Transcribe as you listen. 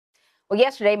Well,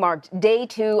 yesterday marked day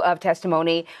 2 of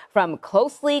testimony from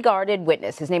closely guarded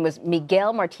witness. His name was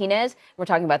Miguel Martinez. We're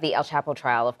talking about the El Chapo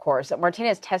trial, of course.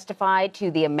 Martinez testified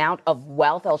to the amount of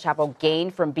wealth El Chapo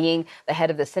gained from being the head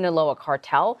of the Sinaloa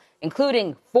cartel,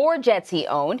 including 4 jets he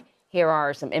owned. Here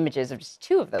are some images of just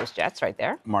 2 of those jets right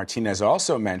there. Martinez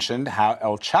also mentioned how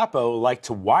El Chapo liked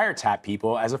to wiretap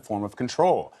people as a form of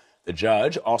control. The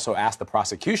judge also asked the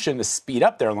prosecution to speed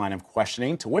up their line of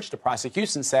questioning, to which the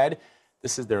prosecution said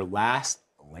this is their last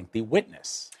lengthy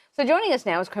witness. So joining us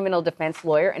now is criminal defense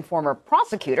lawyer and former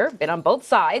prosecutor, been on both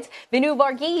sides, Vinu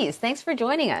Varghese. Thanks for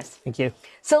joining us. Thank you.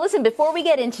 So listen, before we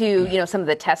get into, some of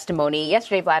the testimony,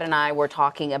 yesterday Vlad and I were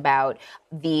talking about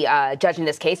the judge in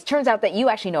this case. Turns out that you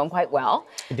actually know him quite well.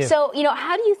 I do. So,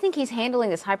 how do you think he's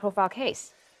handling this high-profile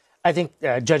case? I think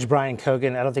Judge Brian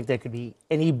Cogan, I don't think there could be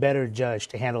any better judge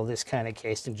to handle this kind of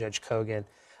case than Judge Cogan.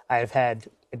 I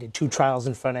did 2 trials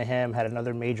in front of him, had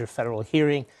another major federal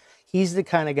hearing. He's the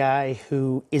kind of guy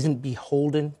who isn't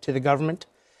beholden to the government.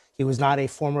 He was not a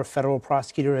former federal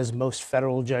prosecutor, as most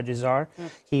federal judges are.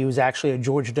 He was actually a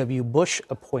George W. Bush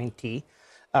appointee,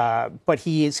 but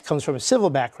he comes from a civil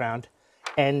background.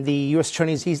 And the U.S.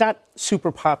 Attorney's, he's not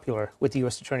super popular with the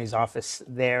U.S. Attorney's office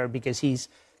there because he's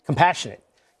compassionate.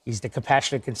 He's the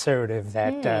compassionate conservative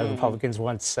that Republicans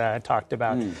once talked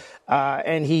about.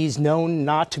 And he's known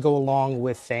not to go along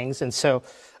with things. And so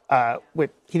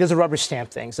he doesn't rubber stamp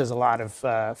things, as a lot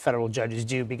of federal judges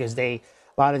do, because a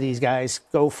lot of these guys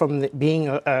go from being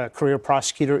a career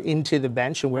prosecutor into the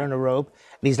bench and wearing a robe.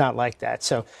 And he's not like that.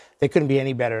 So there couldn't be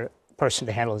any better person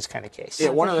to handle this kind of case. Yeah,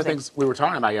 one of the things we were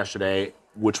talking about yesterday,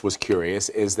 which was curious,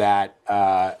 is that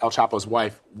El Chapo's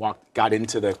wife got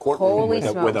into the courtroom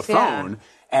with a phone. Yeah.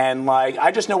 And,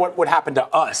 I just know what would happen to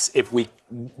us if we,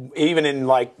 even in,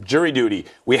 jury duty,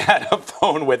 we had a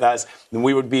phone with us, then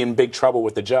we would be in big trouble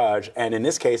with the judge. And in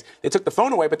this case, they took the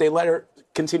phone away, but they let her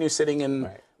continue sitting in.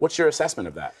 Right. What's your assessment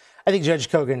of that? I think Judge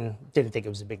Cogan didn't think it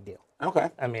was a big deal. Okay.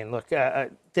 I mean, look,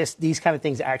 these kind of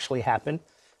things actually happen.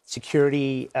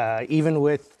 Security, I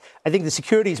think the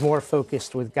security is more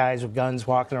focused with guys with guns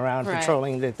walking around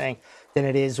patrolling the thing than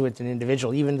it is with an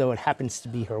individual, even though it happens to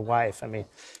be her wife. I mean,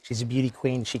 she's a beauty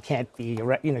queen. She can't be,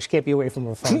 she can't be away from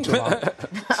her phone too long.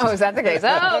 Oh, is that the case?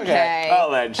 Okay.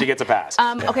 Well, then she gets a pass.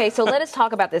 Okay, so let us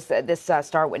talk about this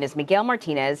star witness, Miguel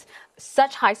Martinez.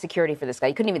 Such high security for this guy.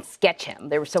 You couldn't even sketch him.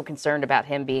 They were so concerned about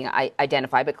him being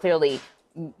identified, but clearly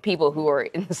people who are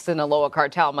in the Sinaloa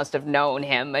cartel must have known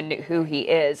him and who he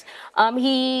is.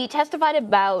 He testified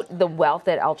about the wealth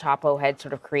that El Chapo had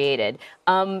sort of created.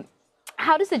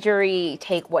 How does the jury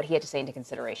take what he had to say into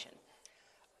consideration?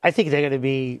 I think they're going to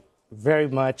be very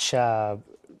much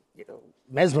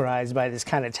mesmerized by this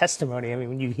kind of testimony. I mean,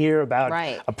 when you hear about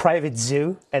a private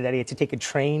zoo and that he had to take a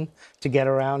train to get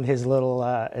around his little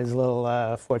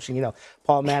fortune.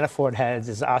 Paul Manafort has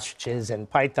his ostriches and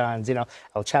pythons. El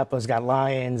Chapo's got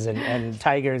lions and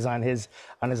tigers on his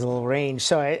little range.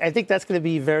 So I think that's going to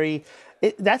be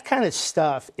that kind of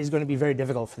stuff is going to be very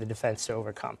difficult for the defense to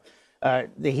overcome.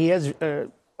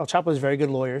 El Chapo has very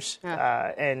good lawyers,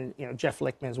 and Jeff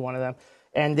Lichtman is one of them.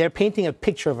 And they're painting a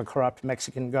picture of a corrupt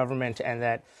Mexican government and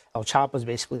that El Chapo is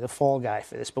basically the fall guy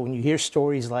for this. But when you hear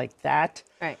stories like that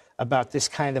about this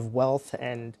kind of wealth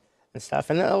and stuff,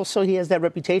 and also he has that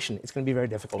reputation, it's going to be very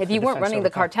difficult. If you weren't running the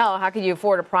cartel, how could you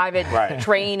afford a private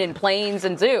train and planes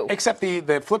and zoo? Except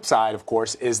the flip side, of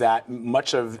course, is that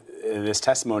much of this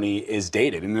testimony is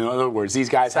dated. In other words, these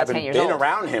guys haven't been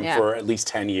around him for at least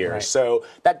 10 years. Right. So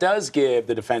that does give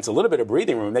the defense a little bit of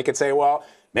breathing room. They could say, well,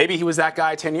 maybe he was that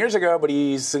guy 10 years ago, but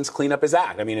he's since cleaned up his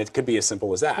act. I mean, it could be as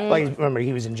simple as that. Well, remember,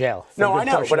 he was in jail. No, I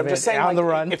know, but I'm just saying, on the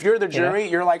run. If you're the jury,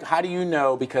 you're like, how do you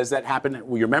know? Because that happened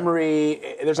with your memory.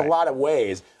 There's a lot of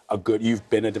ways. You've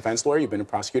been a defense lawyer, you've been a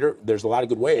prosecutor. There's a lot of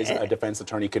good ways a defense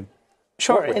attorney could.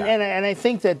 Sure, and I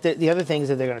think that the other things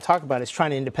that they're going to talk about is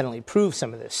trying to independently prove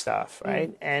some of this stuff,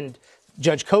 right? And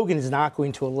Judge Cogan is not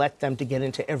going to let them to get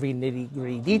into every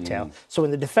nitty-gritty detail. So when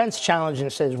the defense challenges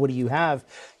and says, what do you have,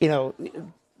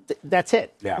 that's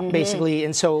it, basically.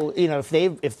 And so,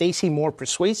 if they seem more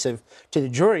persuasive to the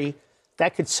jury,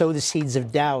 that could sow the seeds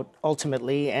of doubt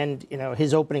ultimately. And,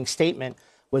 his opening statement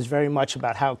was very much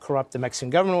about how corrupt the Mexican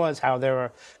government was, how there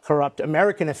were corrupt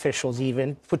American officials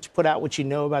even, put out what you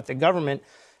know about the government.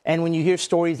 And when you hear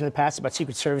stories in the past about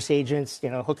Secret Service agents,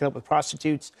 hooking up with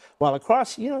prostitutes while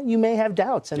across, you may have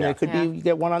doubts. And there could be, you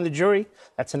get one on the jury,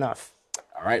 that's enough.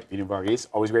 All right, Vinu Varghese,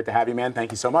 always great to have you, man.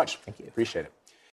 Thank you so much. Thank you. Appreciate it.